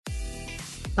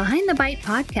Behind the Bite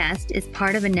podcast is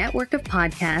part of a network of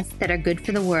podcasts that are good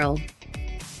for the world.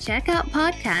 Check out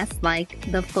podcasts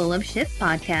like the Full of Shift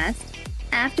podcast,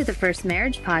 After the First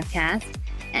Marriage podcast,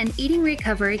 and Eating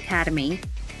Recovery Academy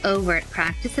over at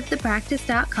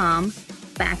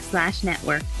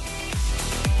practiceofthepractice.com/network.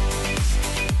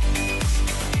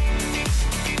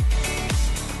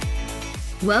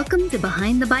 Welcome to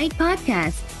Behind the Bite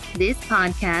podcast. This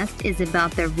podcast is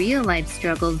about the real-life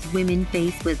struggles women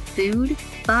face with food,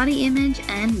 body image,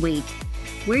 and weight.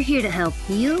 We're here to help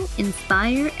heal,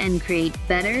 inspire, and create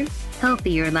better,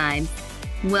 healthier lives.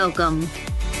 Welcome.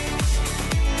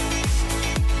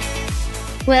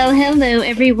 Well, hello,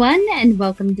 everyone, and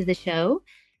welcome to the show.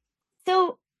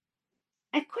 So,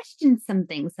 I question some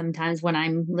things sometimes when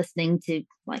I'm listening to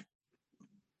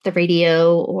the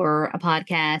radio or a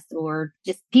podcast or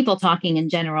just people talking in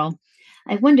general.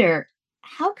 I wonder,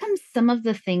 how come some of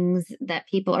the things that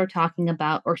people are talking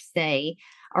about or say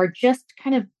are just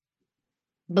kind of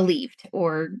believed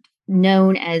or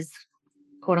known as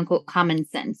quote unquote common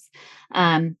sense,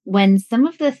 when some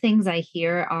of the things I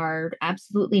hear are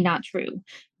absolutely not true?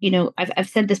 I've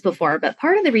said this before, but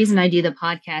part of the reason I do the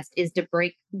podcast is to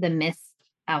break the myths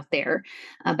out there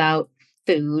about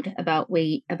food, about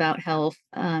weight, about health,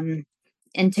 and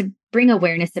to bring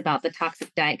awareness about the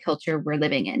toxic diet culture we're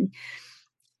living in.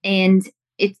 And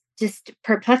it's just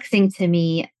perplexing to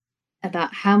me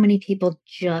about how many people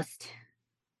just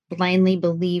blindly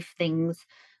believe things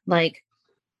like,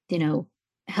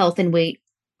 health and weight,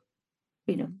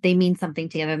 they mean something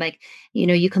together.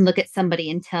 You can look at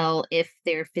somebody and tell if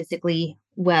they're physically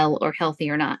well or healthy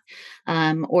or not,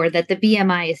 or that the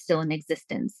BMI is still in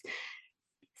existence.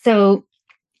 So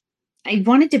I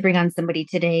wanted to bring on somebody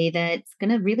today that's going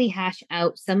to really hash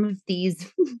out some of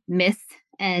these myths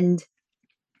and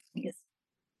I guess,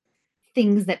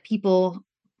 things that people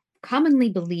commonly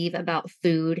believe about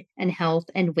food and health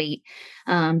and weight.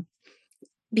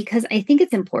 Because I think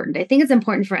it's important. I think it's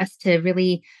important for us to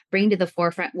really bring to the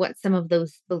forefront what some of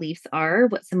those beliefs are,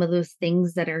 what some of those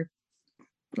things that are,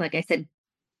 like I said,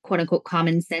 quote unquote,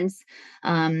 common sense,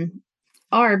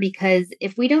 are, because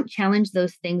if we don't challenge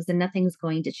those things, then nothing's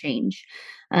going to change.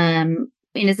 And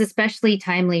it's especially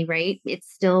timely, right? It's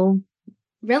still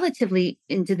relatively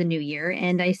into the new year.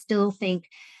 And I still think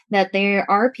that there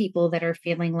are people that are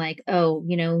feeling like, oh,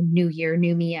 new year,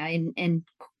 new me, and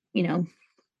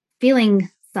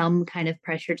feeling some kind of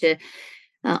pressure to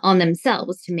on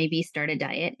themselves to maybe start a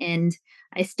diet. And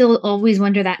I still always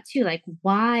wonder that too, like,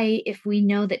 why, if we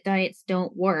know that diets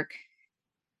don't work,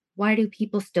 why do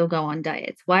people still go on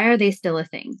diets? Why are they still a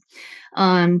thing?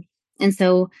 And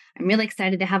so I'm really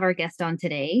excited to have our guest on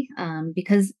today,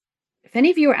 because if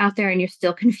any of you are out there and you're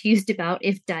still confused about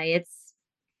if diets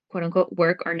quote unquote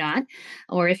work or not,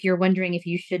 or if you're wondering if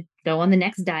you should go on the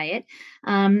next diet,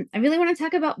 I really want to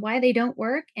talk about why they don't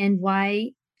work and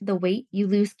why the weight you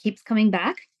lose keeps coming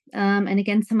back. And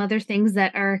again, some other things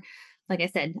that are, like I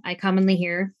said, I commonly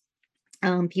hear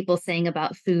people saying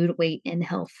about food, weight, and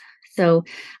health. So,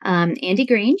 Andie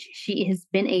Grange, she has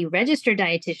been a registered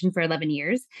dietitian for 11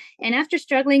 years. And after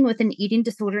struggling with an eating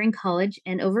disorder in college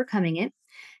and overcoming it,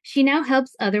 she now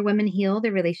helps other women heal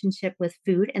their relationship with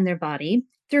food and their body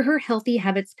through her Healthy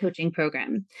Habits coaching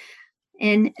program.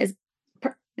 And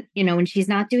when she's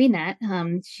not doing that,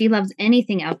 she loves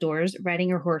anything outdoors, riding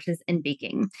her horses and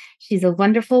baking. She's a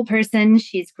wonderful person.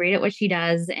 She's great at what she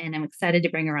does, and I'm excited to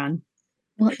bring her on.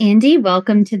 Well, Andie,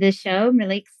 welcome to the show. I'm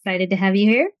really excited to have you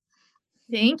here.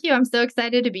 Thank you. I'm so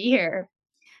excited to be here.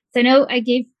 So I know I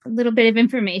gave a little bit of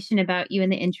information about you in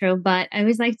the intro, but I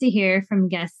always like to hear from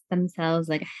guests themselves,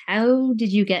 like, how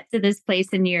did you get to this place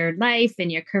in your life, in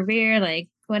your career? Like,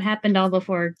 what happened all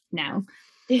before now?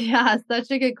 Yeah,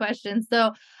 such a good question.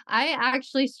 So I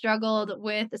actually struggled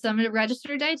with, so I'm a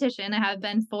registered dietitian. I have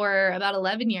been for about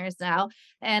 11 years now,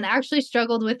 and actually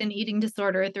struggled with an eating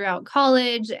disorder throughout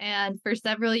college and for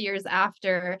several years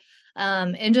after.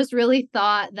 And just really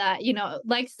thought that,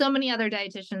 like so many other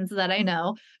dietitians that I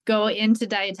know, go into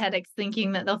dietetics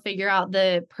thinking that they'll figure out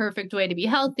the perfect way to be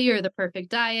healthy or the perfect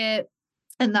diet.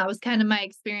 And that was kind of my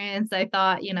experience. I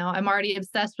thought, I'm already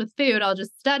obsessed with food, I'll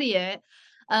just study it.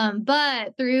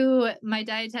 But through my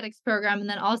dietetics program, and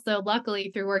then also luckily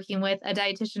through working with a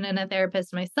dietitian and a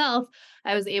therapist myself,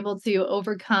 I was able to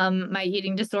overcome my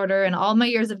eating disorder and all my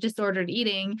years of disordered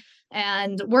eating,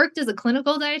 and worked as a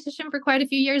clinical dietitian for quite a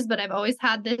few years. But I've always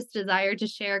had this desire to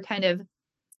share kind of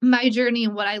my journey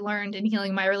and what I learned in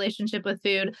healing my relationship with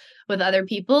food with other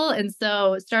people. And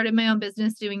so started my own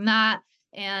business doing that.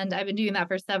 And I've been doing that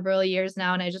for several years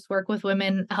now. And I just work with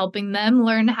women, helping them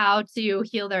learn how to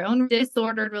heal their own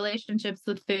disordered relationships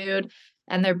with food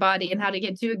and their body and how to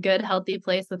get to a good, healthy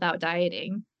place without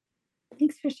dieting.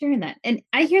 Thanks for sharing that. And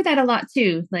I hear that a lot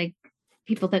too. Like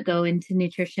people that go into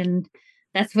nutrition,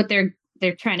 that's what they're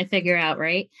trying to figure out,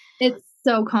 right? It's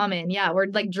so common. Yeah, we're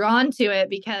like drawn to it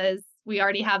because we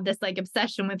already have this like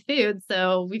obsession with food.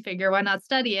 So we figure why not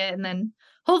study it? And then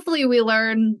hopefully we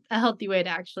learn a healthy way to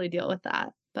actually deal with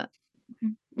that. But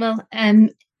Well,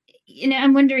 I'm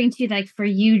wondering too, like for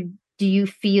you, do you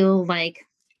feel like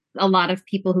a lot of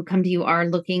people who come to you are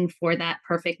looking for that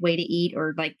perfect way to eat,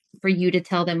 or like for you to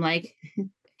tell them like,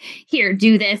 here,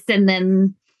 do this, and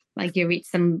then like you reach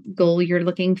some goal you're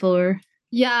looking for?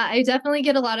 yeah, I definitely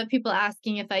get a lot of people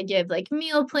asking if I give like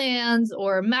meal plans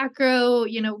or macro,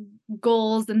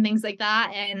 goals and things like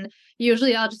that. And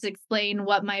usually I'll just explain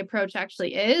what my approach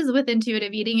actually is with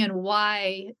intuitive eating and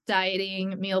why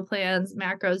dieting, meal plans,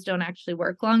 macros don't actually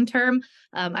work long term.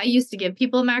 I used to give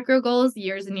people macro goals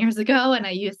years and years ago, and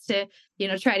I used to,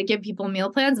 try to give people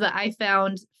meal plans, but I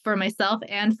found for myself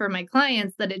and for my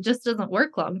clients that it just doesn't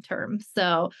work long term.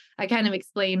 So I kind of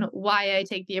explain why I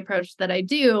take the approach that I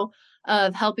do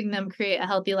of helping them create a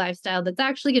healthy lifestyle that's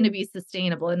actually going to be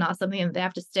sustainable and not something that they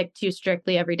have to stick to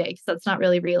strictly every day because that's not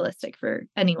really realistic for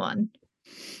anyone.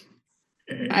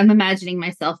 I'm imagining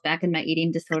myself back in my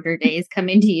eating disorder days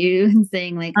coming to you and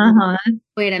saying like, Uh-huh.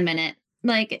 wait a minute,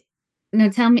 like, no,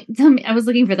 tell me, I was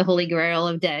looking for the holy grail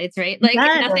of diets, right? Like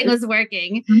Yes. nothing was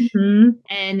working. Mhm.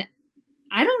 And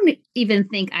I don't even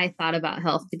think I thought about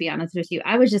health, to be honest with you.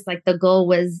 I was just like, the goal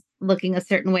was looking a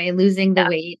certain way, losing the Yeah.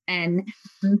 weight. And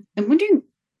Mhm. I'm wondering,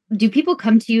 do people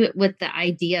come to you with the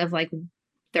idea of like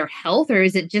their health, or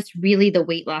is it just really the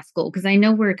weight loss goal? Because I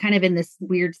know we're kind of in this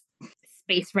weird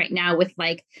space right now with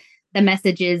like the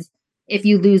message is if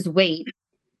you lose weight,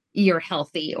 you're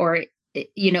healthy, or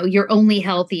you're only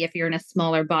healthy if you're in a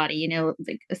smaller body,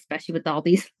 like especially with all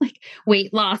these like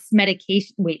weight loss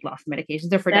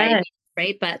medications are for Yes. diabetes,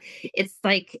 right? But it's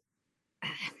like,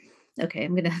 okay,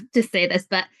 I'm gonna just say this,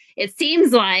 but it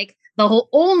seems like the whole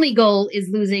only goal is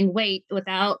losing weight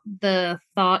without the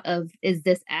thought of, is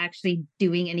this actually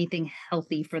doing anything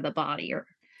healthy for the body or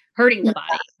hurting the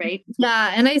body, right?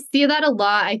 Yeah, and I see that a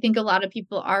lot. I think a lot of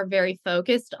people are very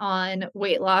focused on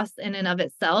weight loss in and of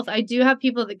itself. I do have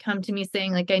people that come to me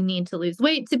saying like I need to lose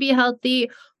weight to be healthy,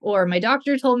 or my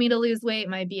doctor told me to lose weight.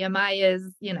 My BMI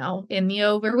is, in the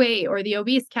overweight or the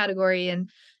obese category.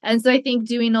 And so I think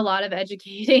doing a lot of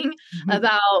educating Mhm.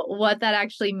 about what that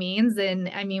actually means. And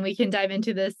I mean, we can dive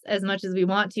into this as much as we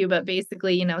want to, but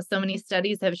basically, so many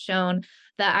studies have shown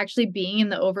that actually being in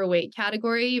the overweight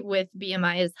category with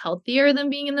BMI is healthier than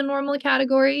being in the normal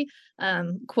category.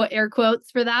 Air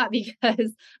quotes for that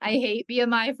because I hate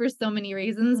BMI for so many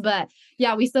reasons. But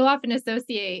yeah, we so often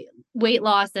associate weight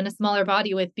loss and a smaller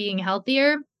body with being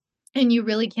healthier. And you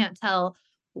really can't tell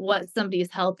what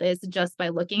somebody's health is just by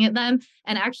looking at them.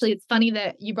 And actually, it's funny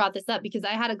that you brought this up because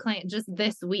I had a client just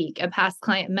this week, a past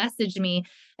client messaged me,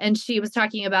 and she was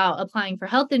talking about applying for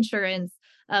health insurance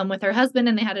with her husband,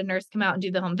 and they had a nurse come out and do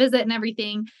the home visit and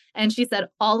everything. And she said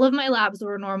all of my labs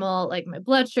were normal, like my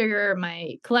blood sugar,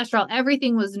 my cholesterol,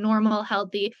 everything was normal,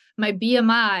 healthy. My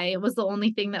BMI was the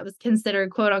only thing that was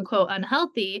considered quote unquote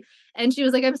unhealthy. And she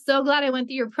was like, I'm so glad I went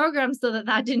through your program so that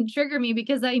that didn't trigger me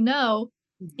because I know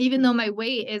even though my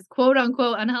weight is quote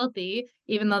unquote unhealthy,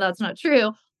 even though that's not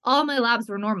true, all my labs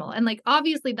were normal. And like,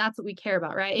 obviously, that's what we care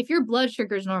about, right? If your blood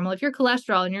sugar is normal, if your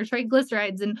cholesterol and your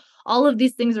triglycerides and all of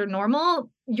these things are normal,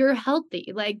 you're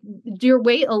healthy. Like, your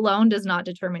weight alone does not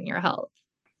determine your health.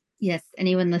 Yes,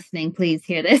 anyone listening, please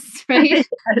hear this, right?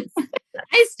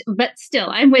 But still,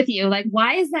 I'm with you. Like,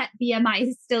 why is that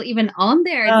BMI still even on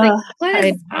there? It's like, Uh, what I,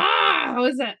 is, how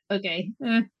is that? Okay.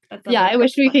 That's a yeah, whole I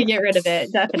wish we could podcast. get rid of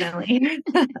it. Definitely.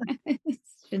 It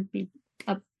should be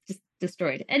up, just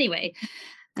destroyed. Anyway,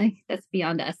 that's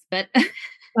beyond us. But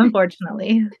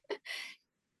Unfortunately.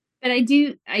 I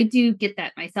do get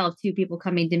that myself too. People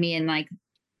coming to me and like,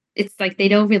 it's like they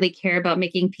don't really care about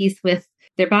making peace with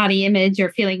their body image or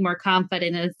feeling more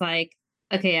confident. And it's like,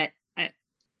 okay,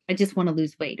 I just want to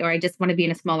lose weight, or I just want to be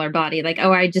in a smaller body. Like,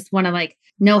 oh, I just want to like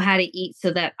know how to eat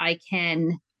so that I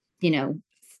can, you know,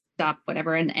 stop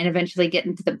whatever and eventually get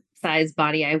into the size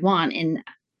body I want. And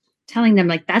telling them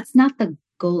like that's not the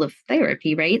goal of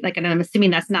therapy, right? Like, and I'm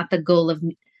assuming that's not the goal of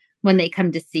when they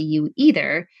come to see you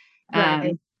either.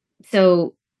 Right.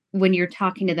 So when you're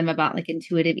talking to them about like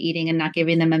intuitive eating and not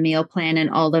giving them a meal plan and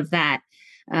all of that,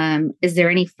 is there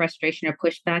any frustration or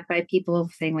pushback by people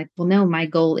saying like, well, no, my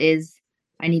goal is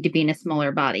I need to be in a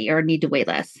smaller body or need to weigh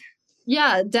less?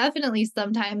 Yeah, definitely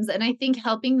sometimes. And I think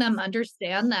helping them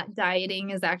understand that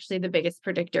dieting is actually the biggest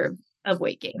predictor of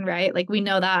weight gain, right? Like we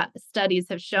know that studies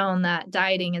have shown that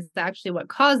dieting is actually what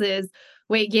causes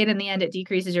weight gain in the end, it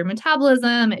decreases your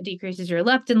metabolism, it decreases your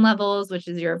leptin levels, which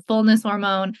is your fullness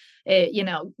hormone. It,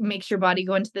 makes your body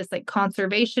go into this like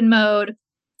conservation mode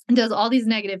and does all these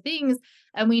negative things.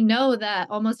 And we know that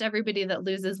almost everybody that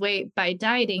loses weight by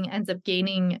dieting ends up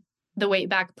gaining the weight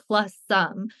back plus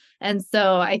some. And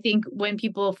so I think when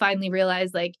people finally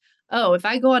realize, like, oh, if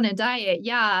I go on a diet,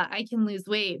 yeah, I can lose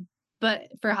weight, but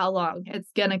for how long?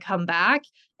 It's going to come back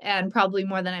and probably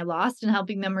more than I lost, and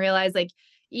helping them realize, like,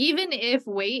 even if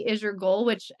weight is your goal,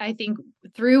 which I think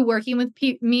through working with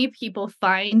me, people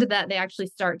find that they actually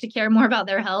start to care more about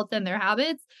their health and their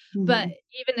habits. But Mhm.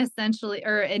 even essentially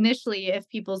or initially, if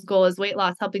people's goal is weight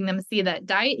loss, helping them see that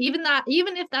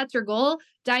even if that's your goal,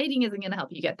 dieting isn't going to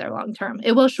help you get there long term.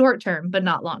 It will short term, but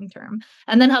not long term.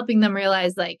 And then helping them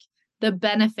realize like the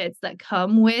benefits that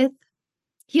come with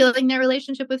healing their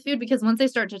relationship with food, because once they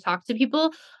start to talk to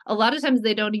people, a lot of times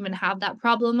they don't even have that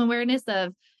problem awareness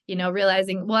of,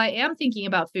 realizing, well, I am thinking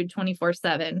about food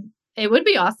 24/7. It would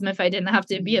be awesome if I didn't have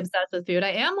to be Mhm. obsessed with food. I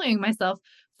am weighing myself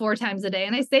 4 times a day.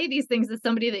 And I say these things as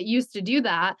somebody that used to do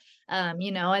that,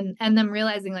 and them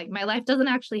realizing like my life doesn't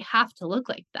actually have to look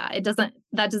like that.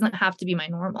 That doesn't have to be my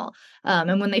normal.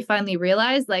 And when they finally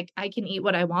realize like I can eat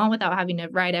what I want without having to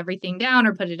write everything down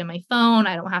or put it in my phone,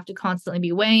 I don't have to constantly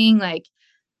be weighing, like,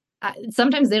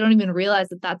 sometimes they don't even realize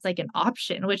that that's like an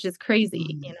option, which is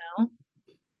crazy, Mhm.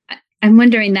 I'm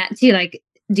wondering that too. Like,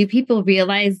 do people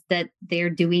realize that they're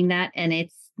doing that and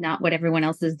it's not what everyone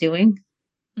else is doing?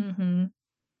 hmm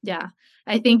Yeah.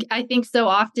 I think so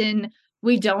often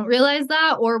we don't realize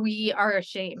that, or we are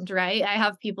ashamed, right? I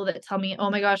have people that tell me,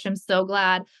 "Oh my gosh, I'm so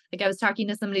glad." Like I was talking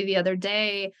to somebody the other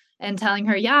day and telling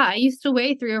her, "Yeah, I used to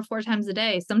weigh 3 or 4 times a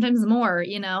day, sometimes more."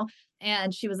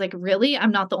 And she was like, "Really?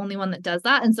 I'm not the only one that does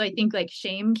that." And so I think like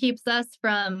shame keeps us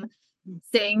from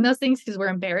saying those things because we're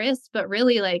embarrassed, but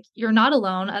really like you're not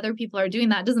alone. Other people are doing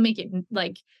that. It doesn't make it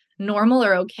like normal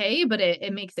or okay, but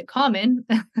it makes it common.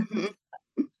 Mhm.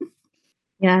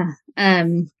 Yeah.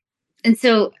 And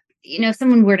so, if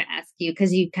someone were to ask you,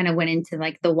 because you kind of went into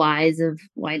like the whys of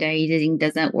why dieting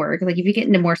doesn't work, like if you get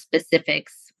into more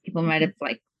specifics, people might have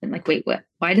like been like, wait, what?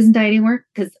 Why doesn't dieting work?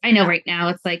 Because I know Yeah. right now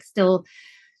it's like still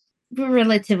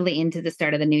relatively into the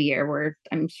start of the new year where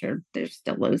I'm sure there's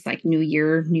still those like new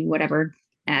year, new whatever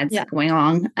ads Yeah. going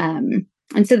along. And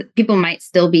so people might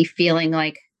still be feeling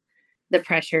like the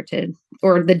pressure to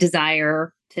or the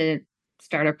desire to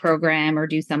start a program or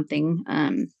do something.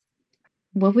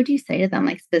 What would you say to them,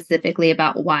 like specifically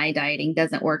about why dieting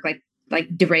doesn't work?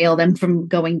 Like derail them from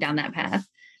going down that path.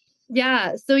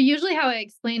 Yeah. So usually how I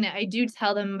explain it, I do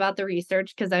tell them about the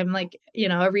research because I'm like,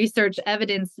 a research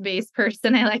evidence-based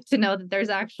person. I like to know that there's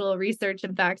actual research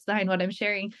and facts behind what I'm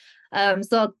sharing.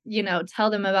 So I'll, tell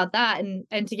them about that.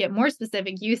 And to get more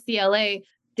specific, UCLA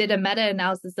did a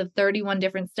meta-analysis of 31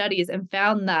 different studies and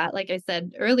found that, like I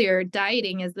said earlier,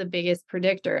 dieting is the biggest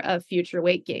predictor of future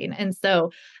weight gain. And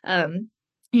so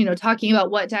talking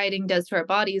about what dieting does to our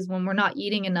bodies when we're not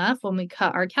eating enough, when we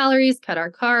cut our calories, cut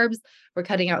our carbs, we're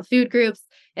cutting out food groups,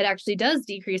 it actually does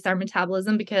decrease our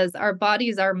metabolism because our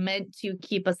bodies are meant to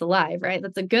keep us alive, right?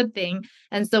 That's a good thing.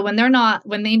 And so when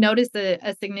they notice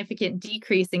a significant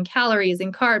decrease in calories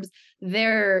and carbs,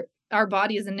 our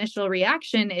body's initial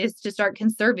reaction is to start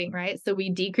conserving, right? So we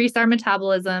decrease our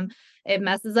metabolism, it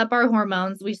messes up our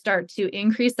hormones, we start to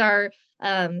increase our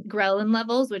ghrelin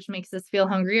levels, which makes us feel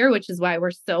hungrier, which is why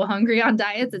we're so hungry on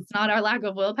diets. It's not our lack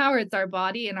of willpower, it's our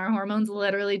body and our hormones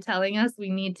literally telling us we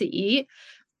need to eat.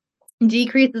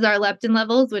 Decreases our leptin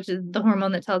levels, which is the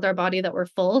hormone that tells our body that we're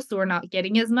full, so we're not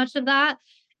getting as much of that.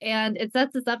 And it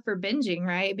sets us up for binging,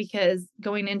 right? Because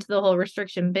going into the whole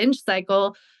restriction binge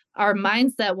cycle, our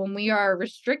mindset when we are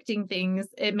restricting things,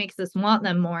 it makes us want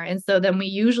them more. And so then we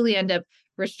usually end up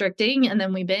restricting and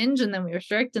then we binge and then we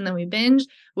restrict and then we binge,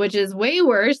 which is way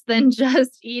worse than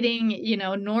just eating,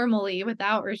 normally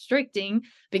without restricting,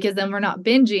 because then we're not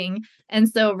binging. And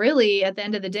so really at the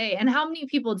end of the day, and how many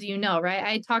people do you know, right?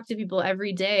 I talk to people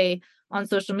every day on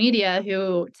social media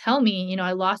who tell me,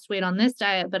 I lost weight on this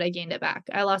diet, but I gained it back.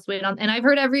 I lost weight and I've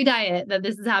heard every diet that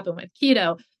this has happened with: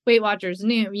 keto, Weight Watchers,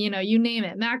 new, you name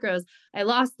it, macros. I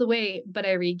lost the weight, but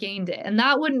I regained it. And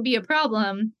that wouldn't be a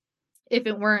problem if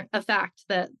it weren't a fact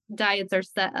that diets are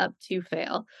set up to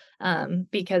fail,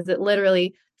 because it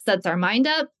literally sets our mind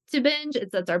up to binge,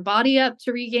 it sets our body up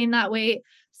to regain that weight.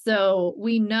 So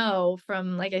we know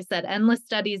from, like I said, endless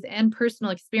studies and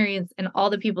personal experience and all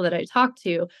the people that I talk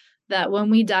to, that when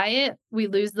we diet, we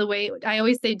lose the weight. I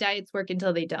always say diets work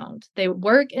until they don't. They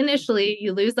work initially,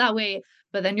 you lose that weight,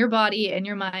 but then your body and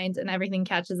your mind and everything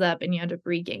catches up and you end up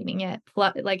regaining it.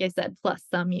 Plus, like I said, plus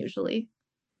some usually.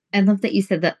 I love that you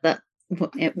said that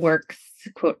it works,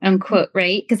 quote unquote,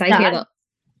 right? Because I hear Yeah. that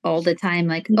all the time,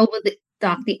 like, oh, well,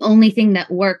 doc, the only thing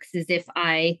that works is if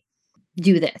I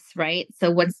do this, right?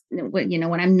 So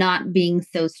when I'm not being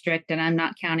so strict and I'm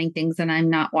not counting things and I'm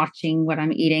not watching what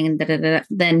I'm eating and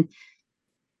then,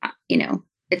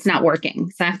 it's not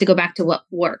working. So I have to go back to what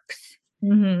works.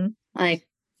 Mm-hmm. Like,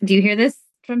 do you hear this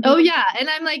from Oh people? yeah, and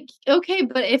I'm like, okay,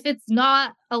 but if it's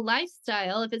not a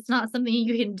lifestyle, if it's not something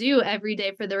you can do every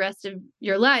day for the rest of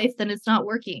your life, then it's not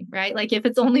working, right? Like if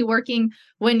it's only working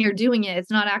when you're doing it,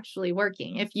 it's not actually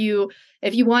working. If you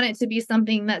want it to be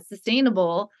something that's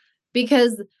sustainable,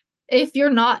 because if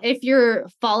you're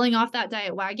falling off that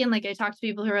diet wagon, like I talk to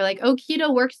people who are like, "Oh,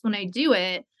 keto works when I do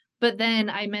it, but then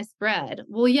I miss bread."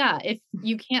 Well, yeah, if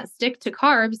you can't stick to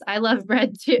carbs, I love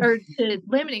bread too, or to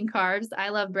limiting carbs, I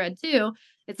love bread too,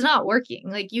 it's not working.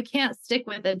 Like you can't stick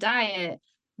with a diet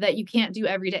that you can't do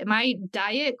every day. My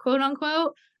diet, quote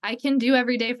unquote, I can do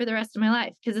every day for the rest of my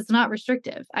life because it's not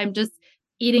restrictive. I'm just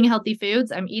eating healthy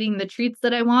foods. I'm eating the treats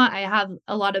that I want. I have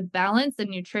a lot of balance and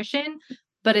nutrition,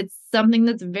 but it's something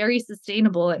that's very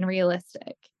sustainable and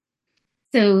realistic.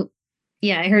 So,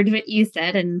 yeah, I heard what you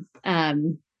said,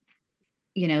 and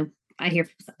you know, I hear,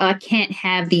 I can't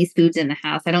have these foods in the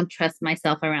house. I don't trust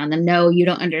myself around them. No, you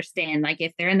don't understand. Like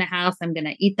if they're in the house, I'm going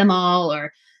to eat them all,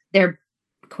 or they're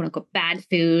quote unquote bad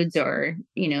foods, or,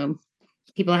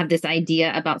 people have this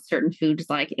idea about certain foods.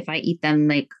 Like if I eat them,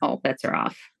 like all bets are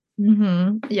off.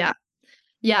 Yeah.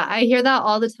 Yeah, I hear that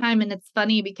all the time. And it's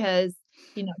funny because,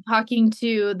 talking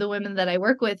to the women that I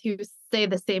work with who say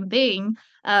the same thing,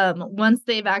 once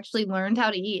they've actually learned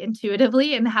how to eat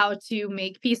intuitively and how to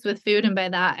make peace with food. And by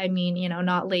that, I mean,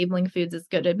 not labeling foods as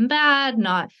good and bad,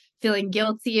 not feeling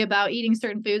guilty about eating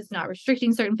certain foods, not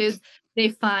restricting certain foods, they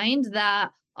find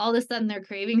that all of a sudden their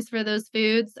cravings for those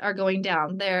foods are going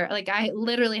down. They're like, I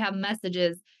literally have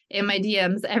messages in my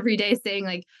DMs every day saying,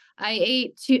 like,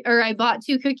 I bought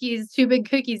two big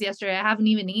cookies yesterday. I haven't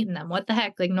even eaten them. What the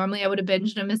heck? Like normally I would have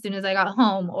binged them as soon as I got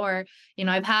home. Or,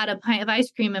 I've had a pint of ice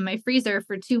cream in my freezer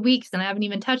for 2 weeks and I haven't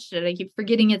even touched it. I keep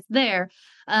forgetting it's there.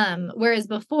 Whereas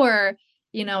before,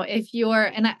 if you're,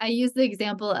 and I use the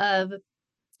example of,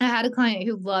 I had a client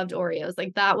who loved Oreos.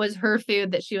 Like that was her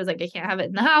food that she was like, I can't have it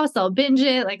in the house. I'll binge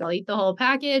it. Like I'll eat the whole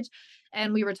package.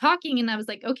 And we were talking and I was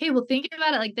like, okay, well, think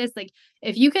about it like this. Like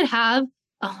if you could have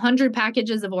 100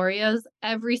 packages of Oreos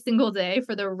every single day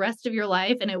for the rest of your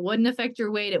life and it wouldn't affect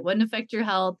your weight, it wouldn't affect your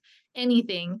health,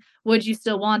 anything, would you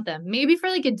still want them? Maybe for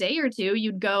like a day or two,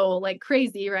 you'd go like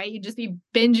crazy, right? You'd just be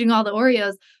binging all the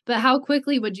Oreos. But how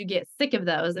quickly would you get sick of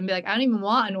those and be like, I don't even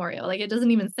want an Oreo. Like it doesn't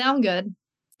even sound good.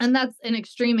 And that's an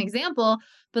extreme example,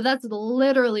 but that's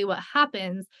literally what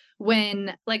happens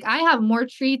when, like, I have more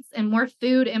treats and more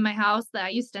food in my house that I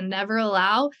used to never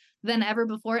allow than ever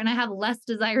before. And I have less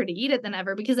desire to eat it than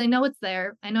ever because I know it's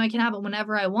there. I know I can have it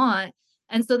whenever I want.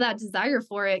 And so that desire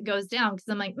for it goes down because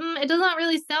I'm like, it doesn't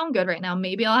really sound good right now.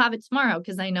 Maybe I'll have it tomorrow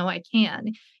because I know I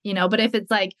can, but if it's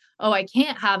like, oh, I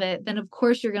can't have it, then of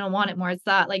course you're going to want it more. It's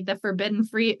that like the forbidden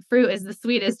fruit is the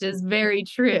sweetest is very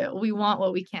true. We want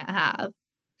what we can't have.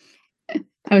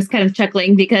 I was kind of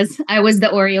chuckling because I was the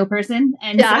Oreo person.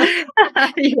 And so,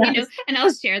 Yeah. Yes. and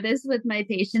I'll share this with my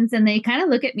patients and they kind of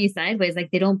look at me sideways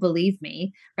like they don't believe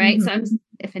me. Right. So Mhm.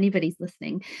 if anybody's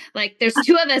listening, like there's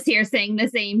two of us here saying the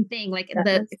same thing. Like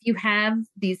Yes. if you have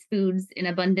these foods in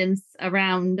abundance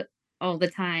around all the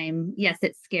time, yes,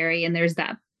 it's scary. And there's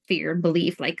that fear and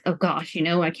belief like, oh gosh,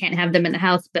 I can't have them in the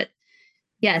house. But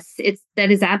yes,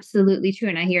 that is absolutely true.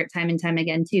 And I hear it time and time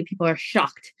again too. People are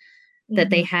shocked that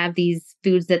they Mhm. have these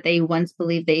foods that they once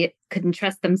believed they couldn't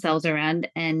trust themselves around,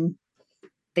 and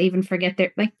they even forget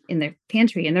their like in their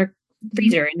pantry, in their Mhm.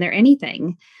 freezer, in their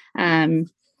anything. um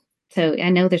so I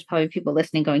know there's probably people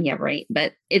listening going, yeah, right,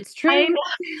 but it's I true. know.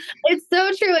 It's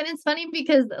so true. And it's funny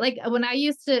because like when I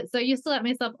used to let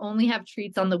myself only have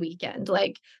treats on the weekend.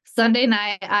 Like Sunday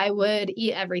night, I would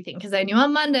eat everything because I knew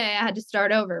on Monday I had to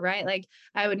start over, right? Like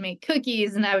I would make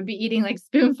cookies and I would be eating like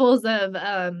spoonfuls of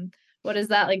what is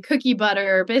that, like cookie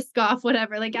butter or Biscoff,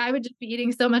 whatever. Like I would just be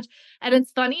eating so much. And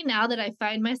it's funny now that I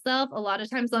find myself a lot of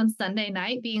times on Sunday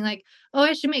night being like, oh,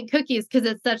 I should make cookies because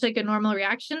it's such like a normal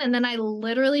reaction. And then I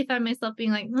literally find myself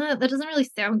being like, that doesn't really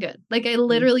sound good. Like I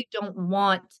literally don't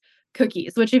want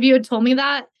cookies, which if you had told me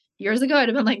that years ago, I'd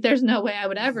have been like, there's no way I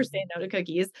would ever say no to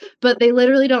cookies, but they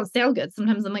literally don't sound good.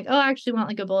 Sometimes I'm like, oh, I actually want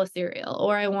like a bowl of cereal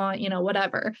or I want,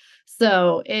 whatever.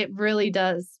 So it really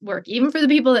does work, even for the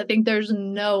people that think there's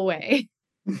no way.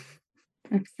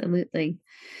 Absolutely.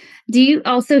 Do you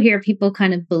also hear people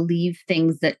kind of believe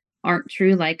things that aren't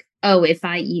true, like, oh, if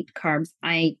I eat carbs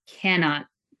I cannot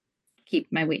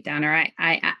keep my weight down, or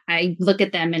I look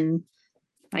at them and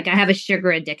like I have a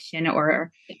sugar addiction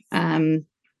or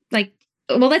like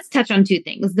well, let's touch on two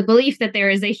things. The belief that there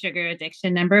is a sugar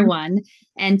addiction, number one,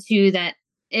 and two, that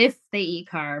if they eat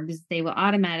carbs, they will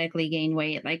automatically gain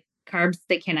weight. Like carbs,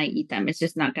 they cannot eat them. It's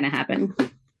just not going to happen.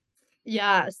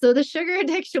 Yeah. So the sugar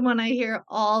addiction one I hear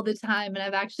all the time. And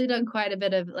I've actually done quite a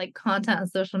bit of like content on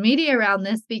social media around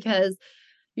this because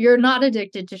you're not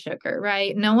addicted to sugar,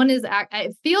 right? No one is,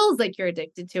 it feels like you're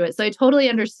addicted to it. So I totally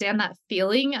understand that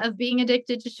feeling of being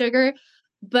addicted to sugar,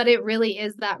 but it really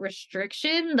is that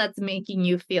restriction that's making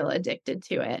you feel addicted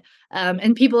to it.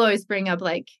 And people always bring up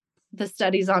like the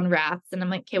studies on rats. And I'm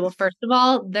like, okay, well, first of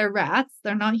all, they're rats,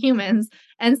 they're not humans.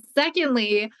 And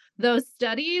secondly, those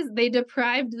studies, they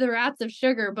deprived the rats of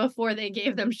sugar before they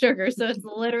gave them sugar. So it's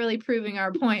literally proving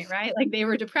our point, right? Like they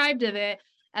were deprived of it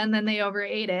and then they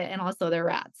overate it, and also they're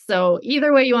rats. So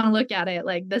either way you want to look at it,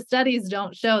 like the studies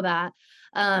don't show that.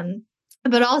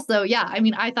 But also, yeah, I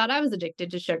mean, I thought I was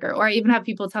addicted to sugar, or I even have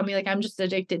people tell me like I'm just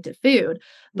addicted to food.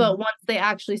 But once they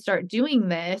actually start doing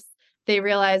this, they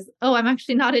realize, oh, I'm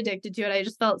actually not addicted to it. I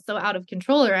just felt so out of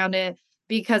control around it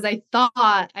because I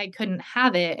thought I couldn't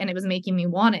have it and it was making me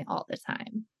want it all the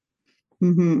time.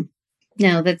 Mm-hmm.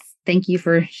 No, thank you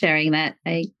for sharing that.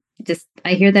 I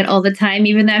hear that all the time,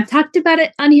 even though I've talked about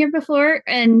it on here before.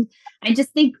 And I just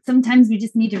think sometimes we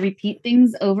just need to repeat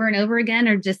things over and over again,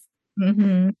 or just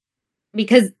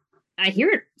because I hear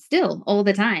it still all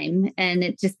the time and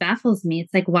it just baffles me.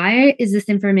 It's like, why is this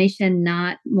information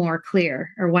not more clear?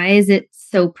 Or why is it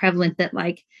so prevalent that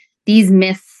like these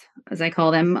myths, as I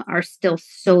call them, are still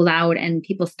so loud and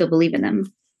people still believe in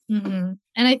them? And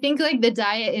I think like the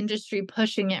diet industry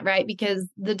pushing it, right? Because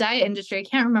the diet industry, I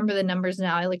can't remember the numbers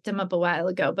now. I looked them up a while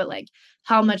ago, but like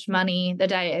how much money the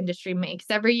diet industry makes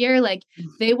every year, like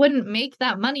they wouldn't make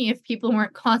that money if people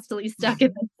weren't constantly stuck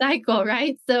in the cycle,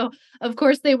 right? So of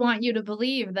course they want you to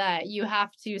believe that you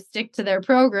have to stick to their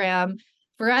program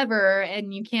forever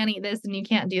and you can't eat this and you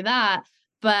can't do that.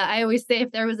 But I always say if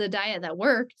there was a diet that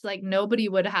worked, like nobody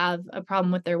would have a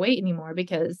problem with their weight anymore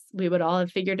because we would all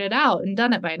have figured it out and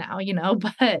done it by now, you know.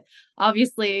 But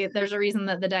obviously, there's a reason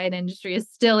that the diet industry is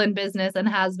still in business and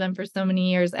has been for so many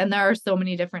years. And there are so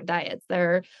many different diets.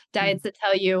 There are diets that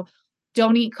tell you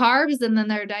don't eat carbs. And then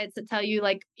there are diets that tell you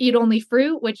like eat only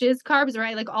fruit, which is carbs,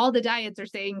 right? Like all the diets are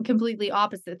saying completely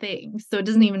opposite things. So it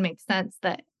doesn't even make sense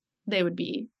that they would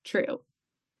be true.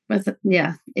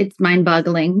 Yeah, it's mind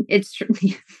boggling. It's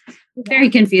very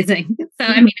confusing. So,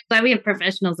 I mean, I'm glad we have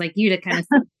professionals like you to kind of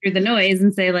sift through the noise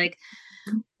and say, like,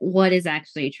 what is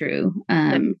actually true?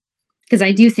 Because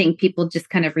I do think people just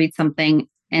kind of read something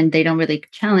and they don't really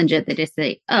challenge it. They just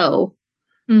say, oh,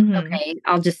 okay,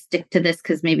 I'll just stick to this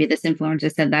because maybe this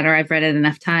influencer said that, or I've read it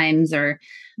enough times, or,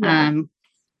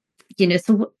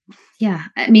 so yeah,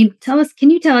 I mean, can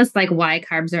you tell us like why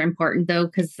carbs are important though?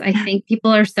 Because I think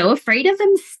people are so afraid of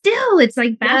them still. It's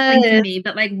like baffling to me,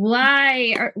 but like,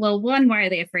 one, why are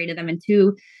they afraid of them? And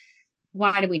two,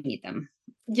 why do we need them?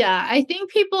 Yeah, I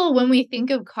think people, when we think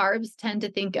of carbs, tend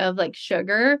to think of like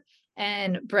sugar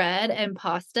and bread and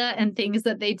pasta and things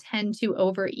that they tend to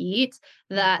overeat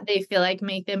that they feel like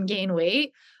make them gain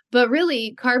weight. But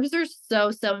really, carbs are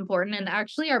so, so important. And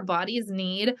actually, our bodies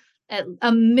need at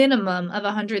a minimum of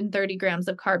 130 grams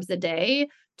of carbs a day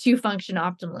to function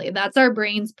optimally. That's our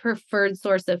brain's preferred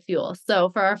source of fuel. So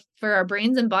for our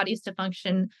brains and bodies to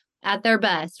function at their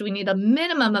best, we need a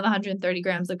minimum of 130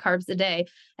 grams of carbs a day.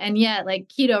 And yet, like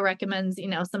keto recommends,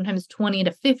 sometimes 20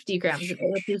 to 50 grams a day,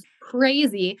 which is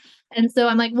crazy. And so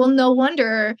I'm like, well, no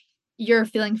wonder you're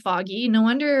feeling foggy. No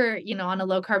wonder, on a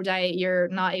low carb diet, you're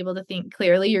not able to think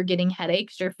clearly. You're getting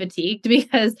headaches, you're fatigued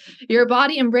because your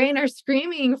body and brain are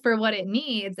screaming for what it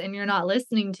needs and you're not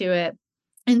listening to it.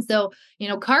 And so,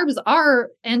 carbs are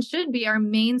and should be our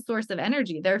main source of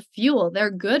energy. They're fuel.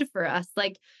 They're good for us.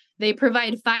 Like they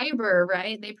provide fiber,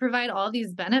 right? They provide all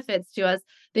these benefits to us.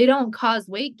 They don't cause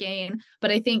weight gain, but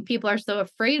I think people are so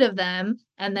afraid of them.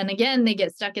 And then again, they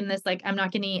get stuck in this, like, I'm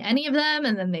not going to eat any of them.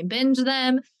 And then they binge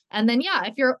them. And then, yeah,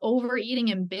 if you're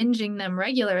overeating and binging them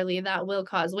regularly, that will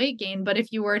cause weight gain. But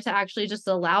if you were to actually just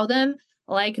allow them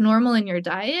like normal in your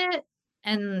diet,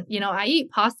 and, I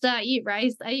eat pasta, I eat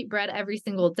rice, I eat bread every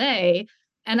single day.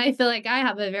 And I feel like I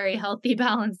have a very healthy,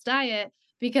 balanced diet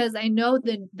because I know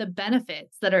the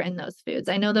benefits that are in those foods.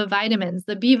 I know the vitamins,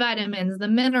 the B vitamins, the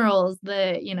minerals,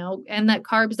 and that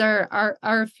carbs are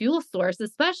a fuel source,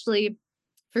 especially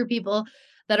for people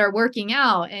that are working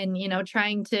out and,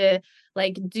 trying to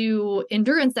like do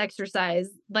endurance exercise.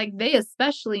 Like they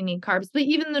especially need carbs, but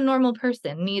even the normal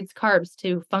person needs carbs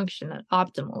to function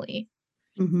optimally.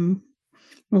 Mm-hmm.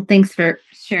 Well, thanks for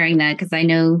sharing that because I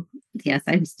know, yes,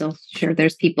 I'm still sure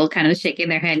there's people kind of shaking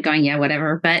their head going, yeah,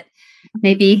 whatever. But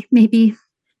maybe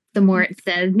the more it's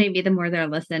said, maybe the more they'll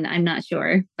listen. I'm not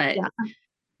sure, but Yeah.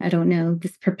 I don't know.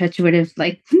 This perpetuative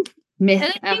like And myth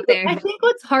I out think there. I think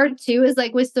what's hard too is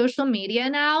like with social media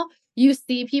now, you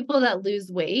see people that lose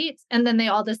weight and then they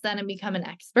all of a sudden become an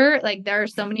expert. Like there are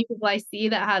so many people I see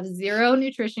that have zero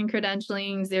nutrition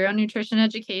credentialing, zero nutrition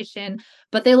education,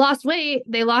 but they lost weight.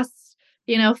 They lost,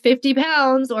 50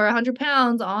 pounds or 100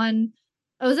 pounds on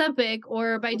Ozempic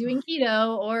or by doing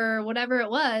keto or whatever it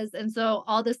was. And so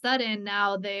all of a sudden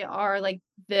now they are like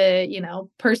the,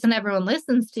 person everyone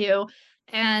listens to.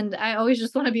 And I always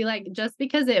just want to be like, just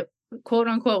because it quote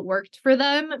unquote worked for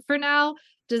them for now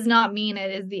does not mean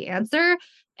it is the answer.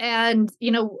 And,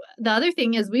 the other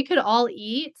thing is we could all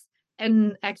eat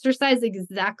and exercise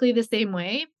exactly the same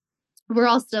way. We're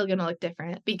all still going to look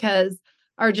different because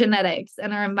our genetics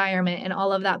and our environment and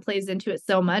all of that plays into it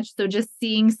so much. So just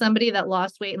seeing somebody that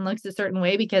lost weight and looks a certain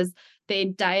way because they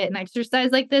diet and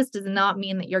exercise like this does not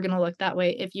mean that you're going to look that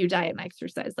way if you diet and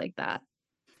exercise like that.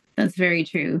 That's very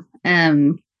true.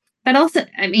 But also,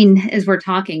 I mean, as we're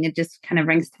talking, it just kind of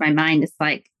rings to my mind. It's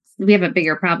like we have a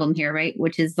bigger problem here, right?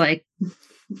 Which is like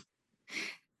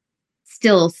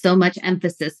still so much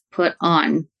emphasis put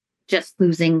on just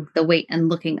losing the weight and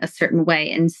looking a certain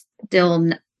way and still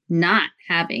not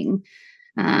having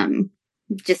um,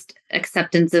 just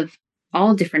acceptance of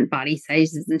all different body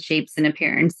sizes and shapes and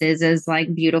appearances as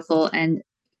like beautiful and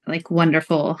like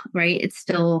wonderful, right? It's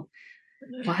still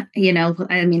what,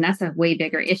 I mean, that's a way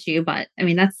bigger issue, but I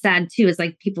mean, that's sad too. Is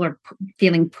like people are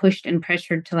feeling pushed and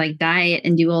pressured to like diet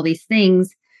and do all these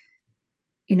things.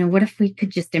 What if we could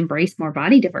just embrace more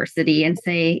body diversity and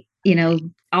say,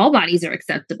 all bodies are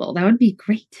acceptable? That would be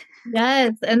great.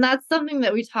 Yes, and that's something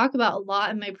that we talk about a lot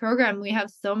in my program. We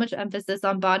have so much emphasis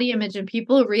on body image, and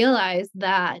people realize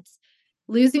that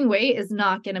losing weight is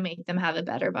not going to make them have a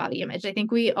better body image. I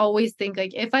think we always think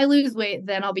like if I lose weight,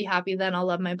 then I'll be happy, then I'll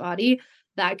love my body.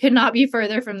 That could not be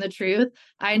further from the truth.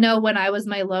 I know when I was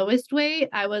my lowest weight,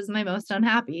 I was my most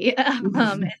unhappy.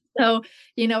 And so,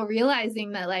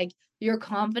 realizing that like your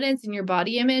confidence in your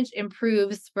body image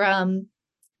improves from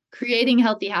creating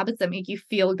healthy habits that make you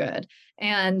feel good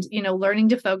and learning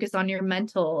to focus on your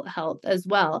mental health as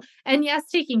well, and yes,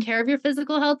 taking care of your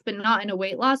physical health but not in a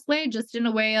weight loss way, just in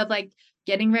a way of like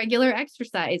getting regular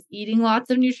exercise, eating lots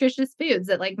of nutritious foods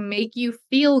that like make you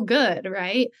feel good,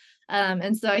 right?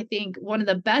 And so I think one of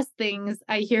the best things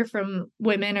I hear from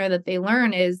women or that they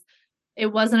learn is it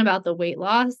wasn't about the weight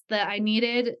loss that I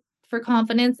needed for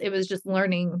confidence, it was just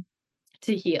learning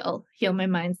to heal my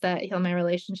mindset, heal my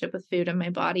relationship with food and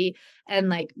my body. And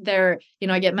like I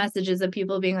get messages of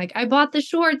people being like, I bought the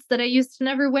shorts that I used to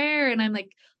never wear. And I'm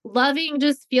like loving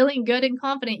just feeling good and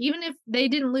confident. Even if they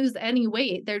didn't lose any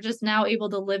weight, they're just now able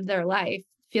to live their life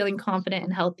feeling confident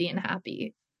and healthy and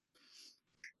happy.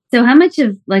 So, how much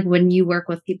of like when you work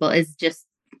with people is just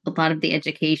a lot of the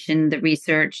education, the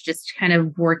research, just kind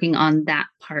of working on that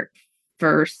part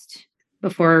first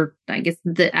before I guess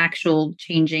the actual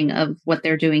changing of what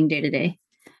they're doing day to day?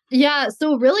 Yeah.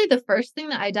 So, really, the first thing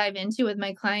that I dive into with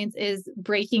my clients is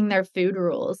breaking their food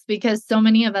rules because so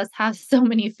many of us have so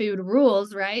many food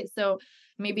rules, right? So,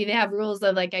 maybe they have rules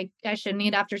of like, I shouldn't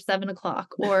eat after 7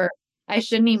 o'clock, or I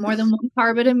shouldn't eat more than one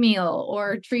carb at a meal,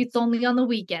 or treats only on the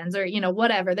weekends, or,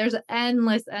 whatever. There's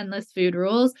endless, endless food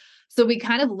rules. So, we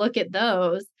kind of look at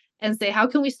those and say, how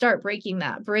can we start breaking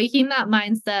that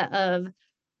mindset of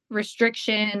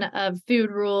restriction, of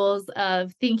food rules,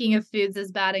 of thinking of foods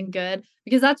as bad and good,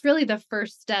 because that's really the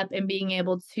first step in being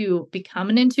able to become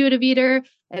an intuitive eater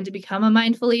and to become a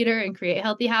mindful eater and create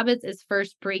healthy habits is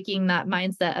first breaking that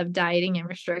mindset of dieting and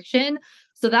restriction.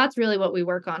 So that's really what we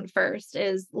work on first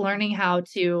is learning how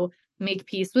to make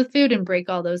peace with food and break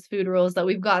all those food rules that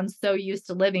we've gotten so used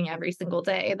to living every single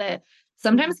day that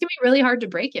sometimes can be really hard to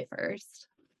break it first.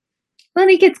 Well,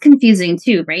 it gets confusing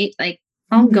too, right? Like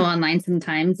I'll Mhm. go online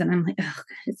sometimes and I'm like, oh, God,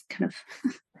 it's kind of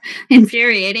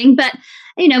infuriating. But,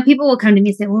 people will come to me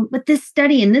and say, well, but this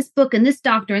study and this book and this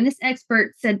doctor and this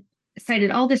expert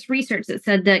cited all this research that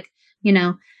said that, you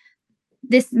know,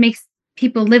 this makes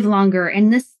people live longer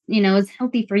and this, is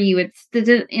healthy for you.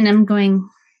 And I'm going,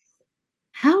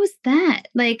 how is that?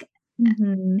 Like,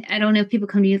 Mhm. I don't know if people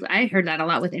come to you. I heard that a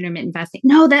lot with intermittent fasting.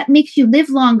 No, that makes you live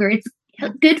longer. It's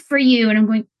good for you. And I'm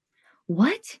going,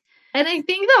 what? And I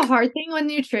think the hard thing with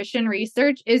nutrition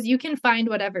research is you can find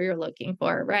whatever you're looking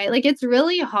for, right? Like it's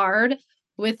really hard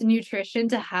with nutrition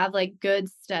to have like good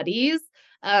studies.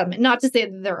 Not to say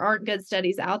that there aren't good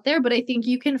studies out there, but I think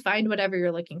you can find whatever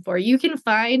you're looking for. You can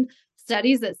find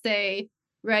studies that say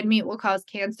red meat will cause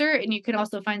cancer. And you can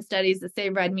also find studies that say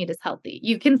red meat is healthy.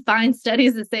 You can find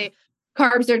studies that say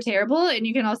carbs are terrible. And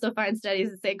you can also find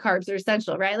studies that say carbs are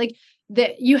essential, right? Like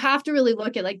that you have to really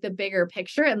look at like the bigger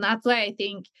picture. And that's why I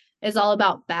think is all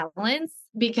about balance,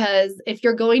 because if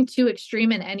you're going too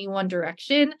extreme in any one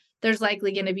direction, there's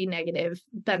likely going to be negative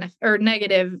benefit or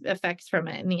negative effects from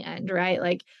it in the end, right?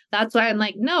 Like that's why I'm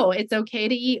like, no, it's okay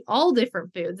to eat all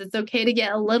different foods. It's okay to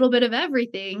get a little bit of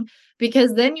everything,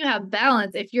 because then you have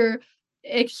balance. If you're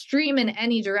extreme in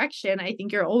any direction, I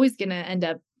think you're always going to end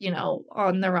up,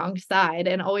 on the wrong side,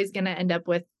 and always going to end up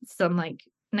with some like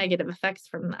negative effects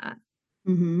from that.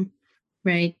 Mm-hmm.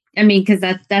 Right. I mean, because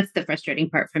that's the frustrating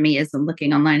part for me is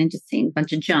looking online and just seeing a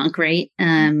bunch of junk, right?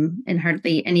 And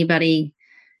hardly anybody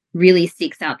really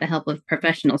seeks out the help of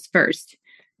professionals first.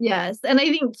 Yes. And I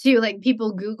think too, like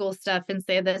people Google stuff and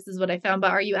say, this is what I found,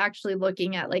 but are you actually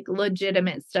looking at like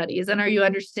legitimate studies, and are you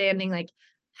understanding like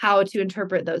how to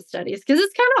interpret those studies? Because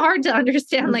it's kind of hard to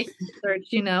understand like research.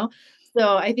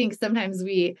 So I think sometimes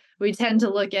we tend to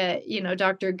look at,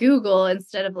 Dr. Google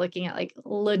instead of looking at like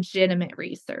legitimate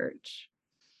research.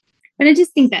 But I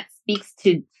just think that speaks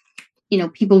to,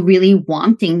 people really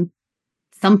wanting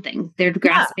something. They're Yeah.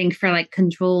 grasping for like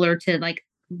control or to like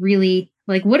really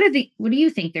like what do you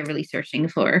think they're really searching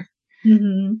for?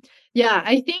 Mm-hmm. Yeah,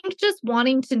 I think just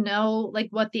wanting to know like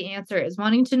what the answer is,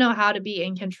 wanting to know how to be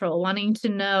in control, wanting to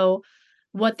know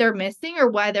what they're missing or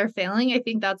why they're failing. I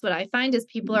think that's what I find is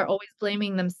people are always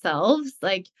blaming themselves.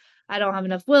 Like, I don't have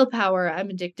enough willpower. I'm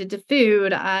addicted to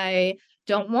food. I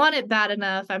don't want it bad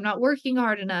enough. I'm not working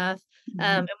hard enough.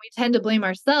 And we tend to blame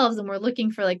ourselves, and we're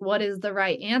looking for like, what is the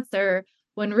right answer,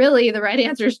 when really the right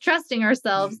answer is trusting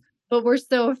ourselves. But we're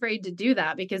so afraid to do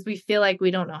that because we feel like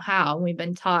we don't know how, and we've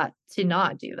been taught to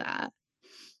not do that.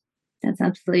 That's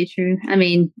absolutely true. I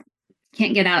mean,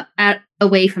 can't get out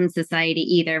away from society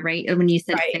either, right? When you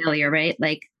said Right. failure, right?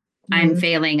 Like I'm Mhm.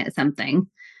 failing at something.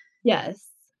 Yes.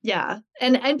 Yeah.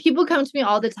 And people come to me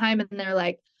all the time and they're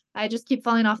like, I just keep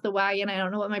falling off the wagon. I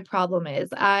don't know what my problem is.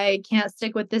 I can't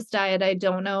stick with this diet. I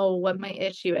don't know what my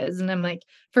issue is. And I'm like,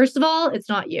 first of all, it's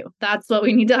not you. That's what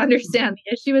we need to understand.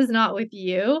 The issue is not with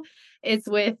you. It's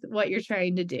with what you're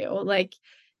trying to do. Like,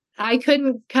 I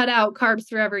couldn't cut out carbs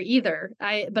forever either.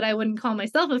 But I wouldn't call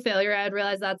myself a failure. I'd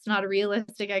realize that's not a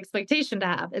realistic expectation to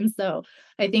have. And so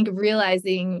I think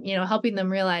realizing, helping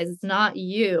them realize it's not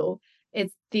you,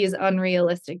 it's these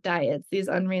unrealistic diets, these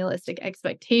unrealistic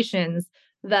expectations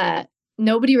that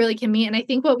nobody really can meet. And I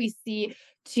think what we see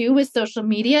too with social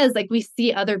media is like we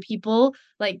see other people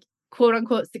like quote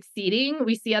unquote succeeding.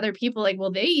 We see other people like,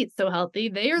 well, they eat so healthy,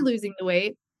 they are losing the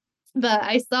weight. But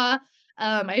I saw,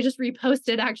 I just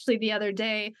reposted actually the other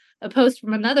day a post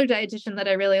from another dietitian that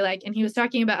I really like. And he was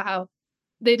talking about how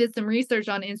they did some research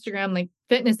on Instagram, like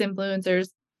fitness influencers,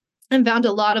 and found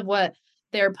a lot of what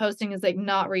they're posting is like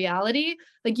not reality.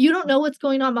 Like you don't know what's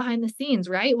going on behind the scenes,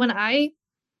 right? When I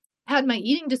had my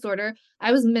eating disorder,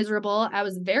 I was miserable. I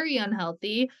was very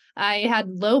unhealthy. I had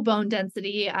low bone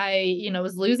density. I,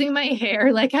 was losing my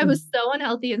hair. Like I was so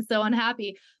unhealthy and so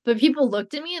unhappy. But people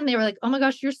looked at me and they were like, oh my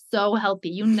gosh, you're so healthy.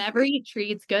 You never eat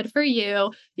treats. Good for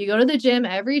you. You go to the gym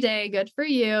every day. Good for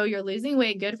you. You're losing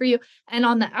weight. Good for you. And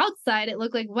on the outside, it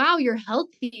looked like, wow, you're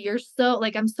healthy. You're so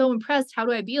like, I'm so impressed. How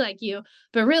do I be like you?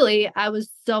 But really, I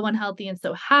was so unhealthy and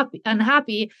so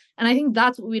unhappy. And I think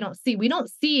that's what we don't see. We don't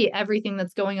see everything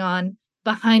that's going on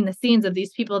behind the scenes of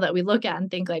these people that we look at and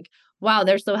think like, wow,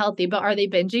 they're so healthy, but are they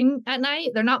binging at night?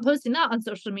 They're not posting that on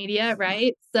social media,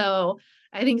 right? So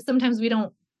I think sometimes we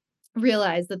don't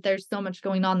realize that there's so much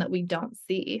going on that we don't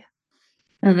see.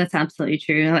 Oh, that's absolutely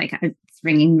true. Like it's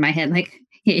ringing in my head. Like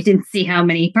you didn't see how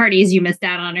many parties you missed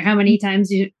out on, or how many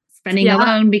times you're spending Yeah.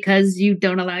 alone because you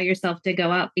don't allow yourself to go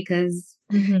out because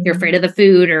you're Mhm. afraid of the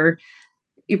food, or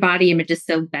your body image is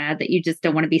so bad that you just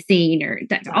don't want to be seen, or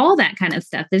all that kind of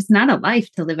stuff. There's not a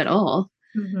life to live at all.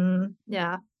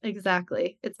 Yeah,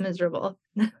 exactly. It's miserable.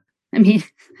 I mean,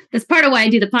 that's part of why I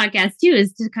do the podcast too,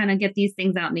 is to kind of get these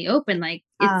things out in the open. Like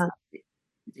Uh,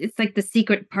 it's like the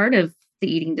secret part of the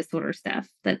eating disorder stuff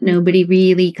that nobody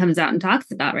really comes out and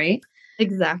talks about, right?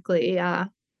 exactly. Yeah.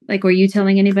 Like, were you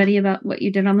telling anybody about what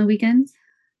you did on the weekends?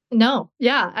 No,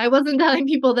 yeah, I wasn't telling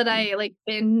people that I, like,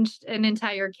 binged an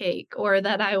entire cake or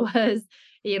that I was,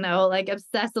 like,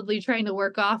 obsessively trying to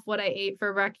work off what I ate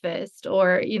for breakfast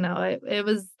or, it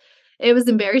was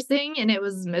embarrassing and it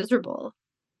was miserable,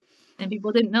 and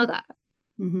people didn't know that.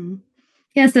 Mm-hmm.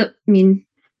 Yeah. So, I mean,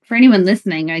 for anyone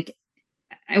listening, like,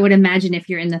 I would imagine if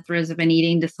you're in the throes of an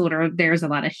eating disorder, there's a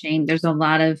lot of shame. There's a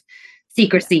lot of Yeah.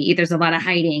 secrecy. There's a lot of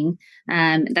hiding.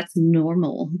 That's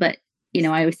normal. But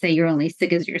I always say you're only as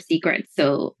sick as your secret.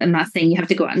 So I'm not saying you have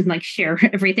to go out and like share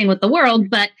everything with the world,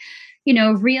 but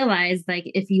realize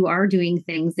like if you are doing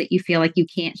things that you feel like you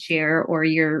can't share or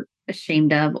you're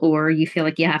ashamed of or you feel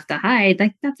like you have to hide,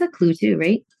 like that's a clue too,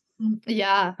 right?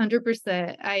 Yeah,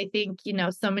 100%. I think,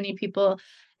 so many people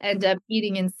end up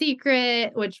eating in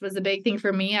secret, which was a big thing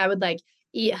for me. I would like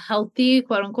eat healthy,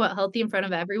 quote unquote, healthy in front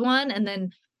of everyone. And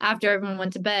then after everyone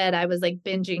went to bed, I was like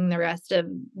binging the rest of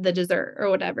the dessert or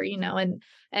whatever,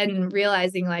 and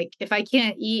realizing like if I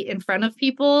can't eat in front of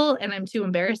people and I'm too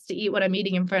embarrassed to eat what I'm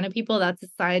eating in front of people, that's a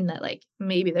sign that like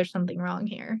maybe there's something wrong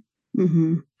here.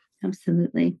 Mm-hmm.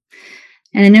 Absolutely.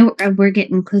 And I know we're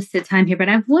getting close to time here, but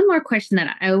I have one more question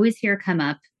that I always hear come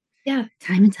up Yeah.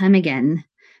 time and time again.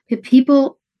 That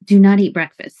people do not eat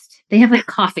breakfast. They have like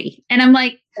coffee. And they're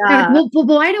like, Yeah. well,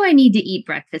 why do I need to eat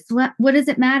breakfast? What does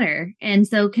it matter? And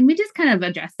so can we just kind of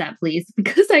address that, please?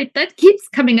 Because that keeps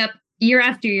coming up year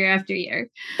after year after year.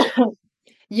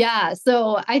 Yeah,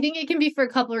 so I think it can be for a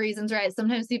couple of reasons, right?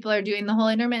 Sometimes people are doing the whole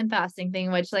intermittent fasting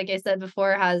thing, which, like I said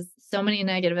before, has so many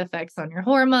negative effects on your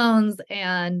hormones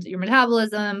and your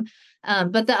metabolism.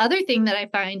 But the other thing that I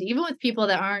find, even with people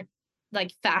that aren't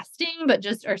like fasting, but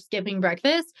just are skipping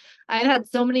breakfast, I've had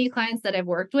so many clients that I've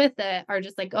worked with that are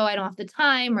just like, oh, I don't have the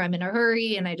time or I'm in a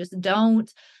hurry and I just don't.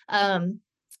 Um,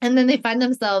 and then they find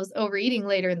themselves overeating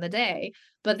later in the day.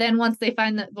 But then once they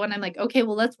find that when I'm like, okay,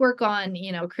 well, let's work on,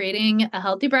 creating a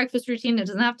healthy breakfast routine. It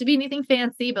doesn't have to be anything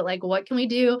fancy, but like, what can we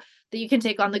do that you can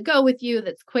take on the go with you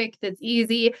that's quick, that's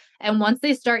easy? And once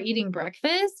they start eating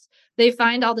breakfast, they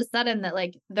find all of a sudden that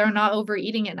like they're not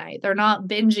overeating at night. They're not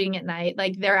binging at night.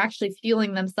 Like they're actually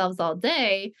fueling themselves all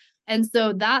day. And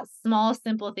so that small,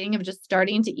 simple thing of just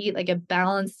starting to eat like a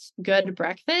balanced, good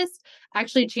breakfast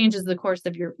actually changes the course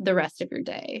of the rest of your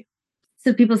day.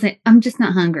 So people say, I'm just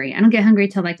not hungry. I don't get hungry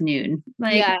till like noon.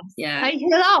 Like, Yes. yeah. I hear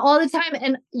that all the time,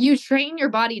 and you train your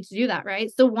body to do that,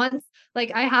 right? So once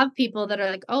like, I have people that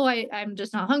are like, "Oh, I'm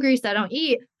just not hungry, so I don't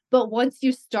eat." But once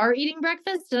you start eating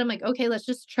breakfast, and I'm like, "Okay, let's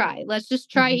just try. Let's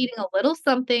just try Mhm. eating a little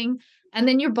something." And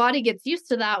then your body gets used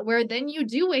to that, where then you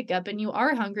do wake up and you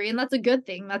are hungry, and that's a good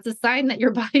thing. That's a sign that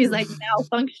your body's, like, now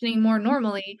functioning more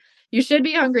normally. You should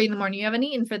be hungry in the morning. You haven't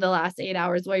eaten for the last 8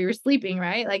 hours while you were sleeping,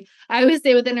 right? Like, I always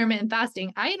say with intermittent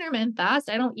fasting, I intermittent fast.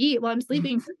 I don't eat while I'm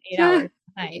sleeping for 8 hours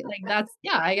night. Like that's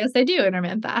yeah, I guess I do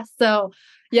intermittent fast. So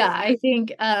yeah, I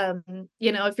think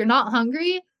if you're not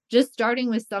hungry, just starting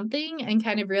with something and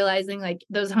kind of realizing like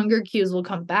those hunger cues will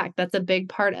come back. That's a big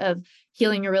part of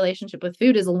healing your relationship with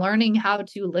food is learning how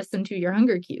to listen to your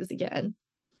hunger cues again.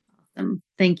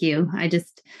 Thank you. I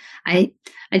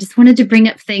just wanted to bring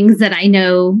up things that I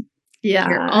know hear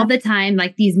Yeah. all the time,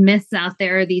 like these myths out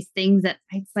there, these things that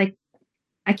it's like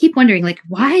I keep wondering, like,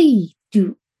 why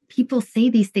do people say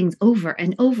these things over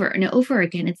and over and over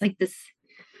again? It's like this,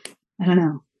 I don't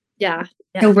know, Yeah.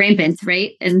 so Yeah. rampant,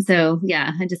 right? And so,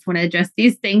 yeah, I just want to address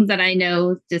these things that I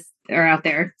know just are out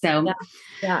there. So,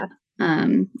 Yeah. Yeah.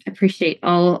 appreciate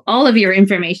all of your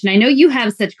information. I know you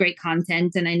have such great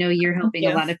content, and I know you're Thank helping a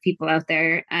you. lot of people out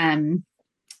there.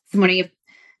 So, wondering if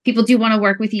people do want to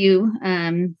work with you,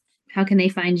 how can they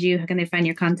find you? How can they find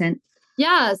your content?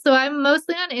 Yeah, so I'm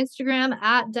mostly on Instagram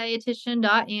at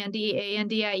dietitian.andie,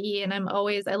 Andie, and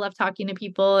I love talking to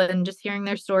people and just hearing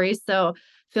their stories. So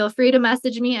feel free to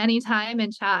message me anytime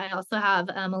and chat. I also have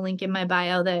a link in my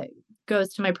bio that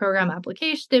goes to my program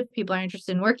application if people are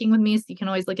interested in working with me. So you can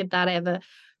always look at that. I have a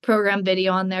program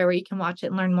video on there where you can watch it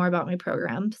and learn more about my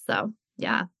program. So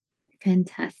yeah.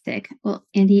 Fantastic. Well,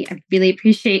 Andie, I really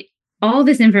appreciate all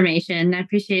this information. I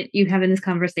appreciate you having this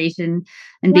conversation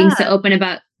and being so Yeah. open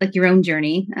about like your own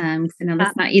journey. 'Cause I know Yeah,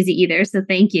 that's not easy either. So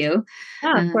thank you.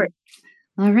 yeah, of course.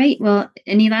 Um, all right. Well,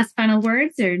 any last final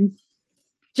words or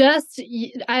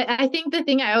I think the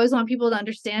thing I always want people to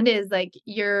understand is like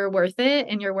you're worth it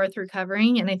and you're worth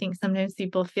recovering. And I think sometimes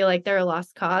people feel like they're a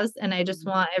lost cause. And I just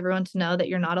want everyone to know that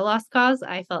you're not a lost cause.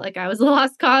 I felt like I was a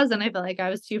lost cause and I felt like I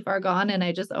was too far gone. And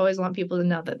I just always want people to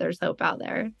know that there's hope out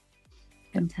there.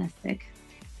 fantastic?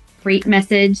 Great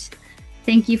message.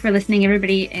 Thank you for listening,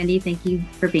 everybody. Andie, thank you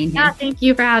for being Yeah, here. thank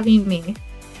you for having me.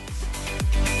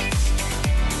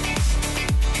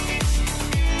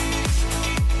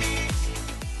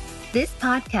 This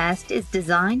podcast is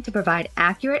designed to provide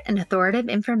accurate and authoritative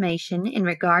information in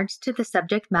regards to the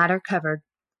subject matter covered.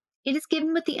 It is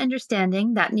given with the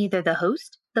understanding that neither the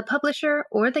host, the publisher,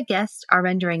 or the guest are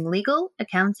rendering legal,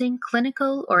 accounting,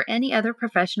 clinical, or any other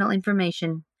professional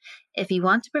information. If you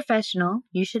want a professional,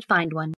 you should find one.